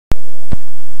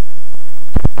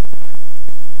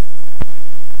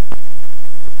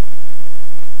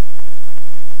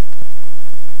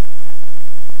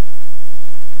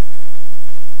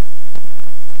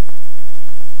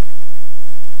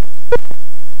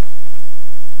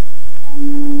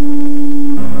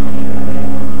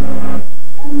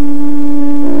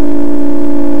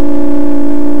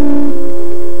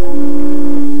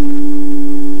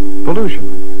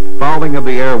of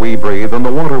the air we breathe and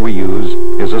the water we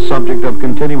use is a subject of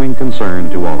continuing concern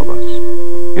to all of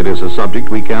us. It is a subject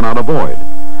we cannot avoid,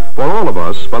 for all of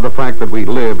us, by the fact that we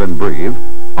live and breathe,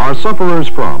 are sufferers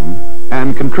from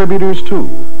and contributors to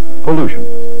pollution.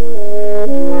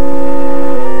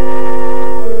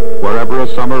 Wherever a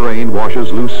summer rain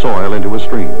washes loose soil into a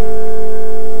stream,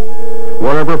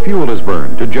 wherever fuel is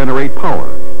burned to generate power,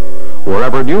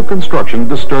 wherever new construction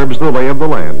disturbs the lay of the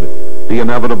land, the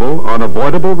inevitable,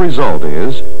 unavoidable result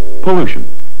is pollution.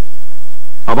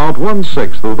 About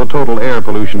 1/6 of the total air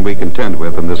pollution we contend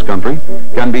with in this country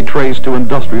can be traced to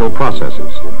industrial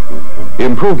processes.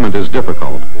 Improvement is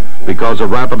difficult because a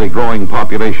rapidly growing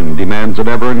population demands an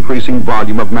ever-increasing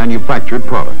volume of manufactured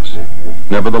products.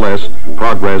 Nevertheless,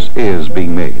 progress is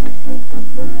being made.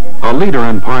 A leader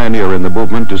and pioneer in the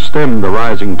movement to stem the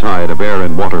rising tide of air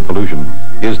and water pollution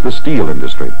is the steel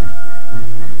industry.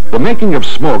 The making of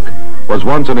smoke was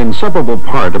once an inseparable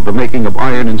part of the making of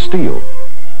iron and steel.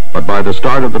 But by the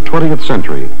start of the 20th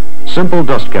century, simple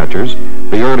dust catchers,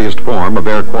 the earliest form of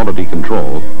air quality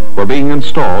control, were being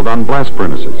installed on blast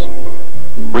furnaces.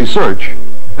 Research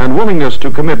and willingness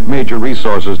to commit major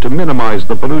resources to minimize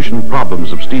the pollution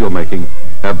problems of steelmaking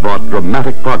have brought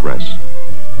dramatic progress.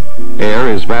 Air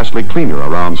is vastly cleaner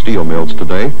around steel mills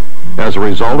today as a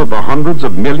result of the hundreds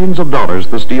of millions of dollars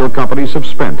the steel companies have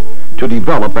spent to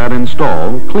develop and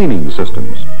install cleaning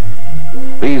systems.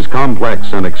 These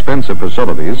complex and expensive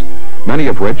facilities, many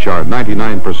of which are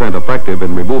 99% effective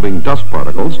in removing dust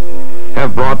particles,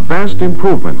 have brought vast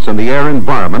improvements in the air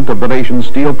environment of the nation's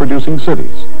steel-producing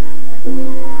cities.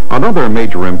 Another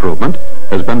major improvement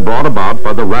has been brought about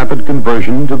by the rapid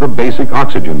conversion to the basic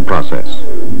oxygen process.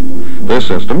 This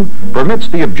system permits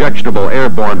the objectionable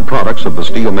airborne products of the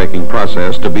steel-making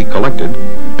process to be collected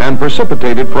and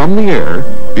precipitated from the air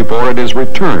before it is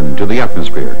returned to the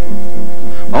atmosphere.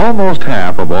 Almost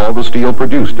half of all the steel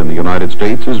produced in the United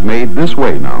States is made this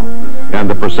way now, and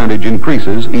the percentage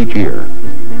increases each year.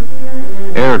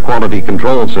 Air quality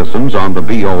control systems on the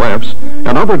BOFs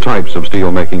and other types of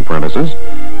steel-making furnaces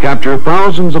capture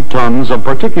thousands of tons of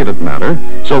particulate matter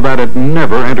so that it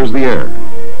never enters the air.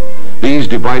 These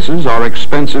devices are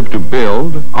expensive to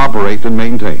build, operate, and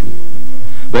maintain.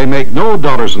 They make no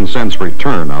dollars and cents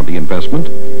return on the investment,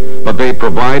 but they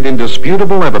provide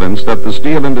indisputable evidence that the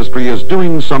steel industry is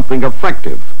doing something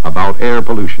effective about air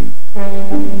pollution.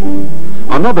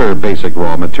 Another basic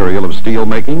raw material of steel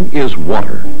making is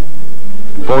water.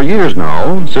 For years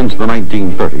now, since the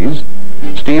 1930s,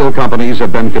 steel companies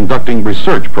have been conducting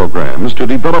research programs to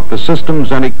develop the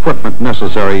systems and equipment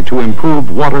necessary to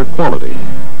improve water quality.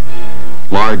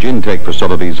 Large intake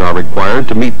facilities are required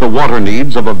to meet the water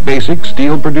needs of a basic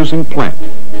steel-producing plant.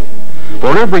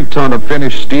 For every ton of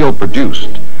finished steel produced,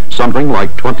 something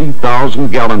like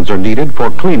 20,000 gallons are needed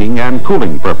for cleaning and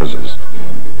cooling purposes.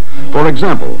 For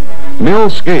example, mill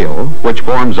scale, which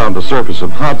forms on the surface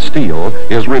of hot steel,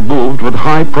 is removed with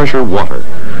high-pressure water.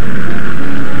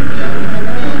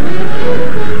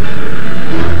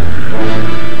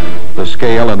 The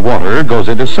scale and water goes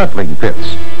into settling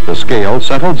pits. The scale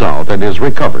settles out and is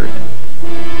recovered.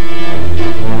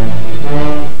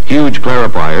 Huge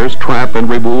clarifiers trap and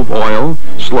remove oil,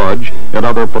 sludge, and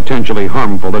other potentially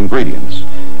harmful ingredients.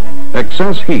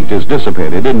 Excess heat is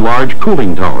dissipated in large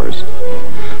cooling towers.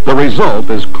 The result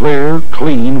is clear,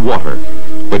 clean water,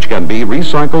 which can be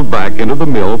recycled back into the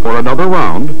mill for another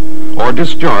round or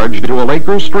discharged to a lake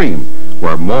or stream,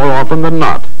 where more often than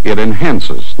not it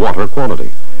enhances water quality.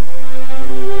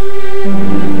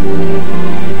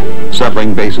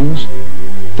 Settling basins,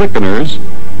 thickeners,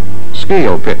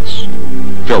 scale pits,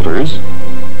 filters,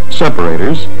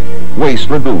 separators, waste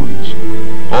lagoons.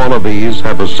 All of these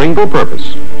have a single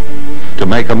purpose: to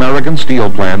make American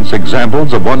steel plants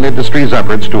examples of one industry's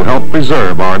efforts to help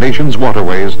preserve our nation's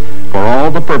waterways for all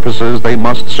the purposes they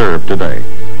must serve today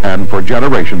and for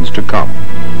generations to come.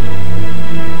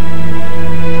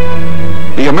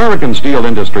 The American steel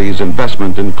industry's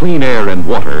investment in clean air and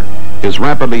water is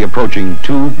rapidly approaching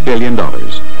 $2 billion.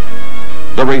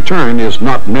 The return is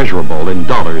not measurable in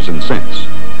dollars and cents.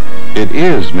 It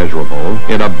is measurable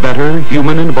in a better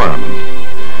human environment.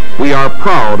 We are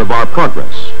proud of our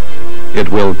progress. It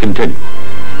will continue.